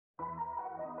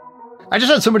I just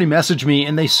had somebody message me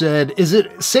and they said, is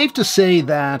it safe to say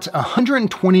that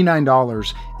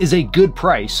 $129 is a good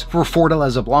price for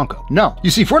Fortaleza Blanco? No. You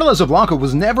see, Fortaleza Blanco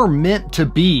was never meant to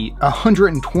be a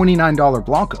 $129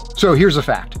 Blanco. So here's a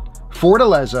fact.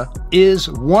 Fortaleza is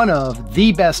one of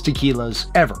the best tequilas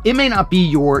ever. It may not be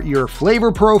your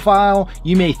flavor profile.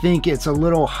 You may think it's a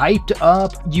little hyped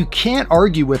up. You can't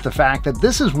argue with the fact that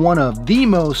this is one of the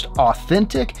most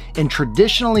authentic and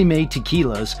traditionally made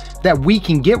tequilas that we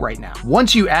can get right now.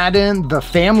 Once you add in the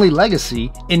family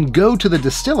legacy and go to the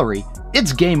distillery,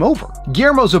 it's game over.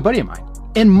 Guillermo's a buddy of mine,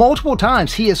 and multiple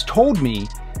times he has told me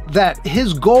that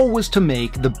his goal was to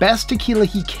make the best tequila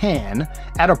he can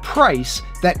at a price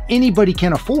that anybody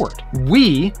can afford.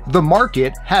 We, the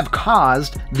market, have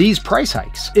caused these price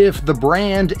hikes. If the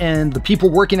brand and the people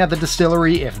working at the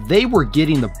distillery, if they were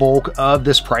getting the bulk of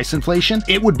this price inflation,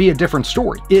 it would be a different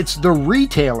story. It's the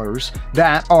retailers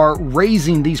that are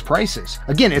raising these prices.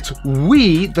 Again, it's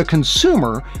we, the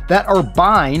consumer, that are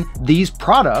buying these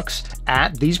products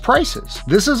at these prices.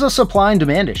 This is a supply and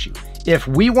demand issue. If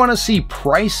we want to see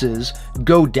prices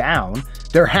go down,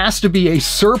 there has to be a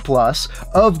surplus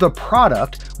of the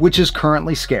product, which is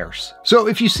currently scarce. So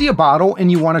if you see a bottle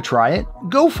and you want to try it,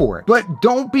 go for it. But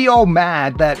don't be all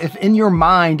mad that if in your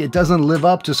mind it doesn't live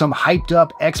up to some hyped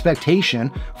up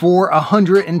expectation for a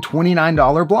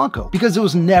 $129 Blanco, because it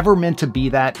was never meant to be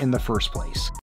that in the first place.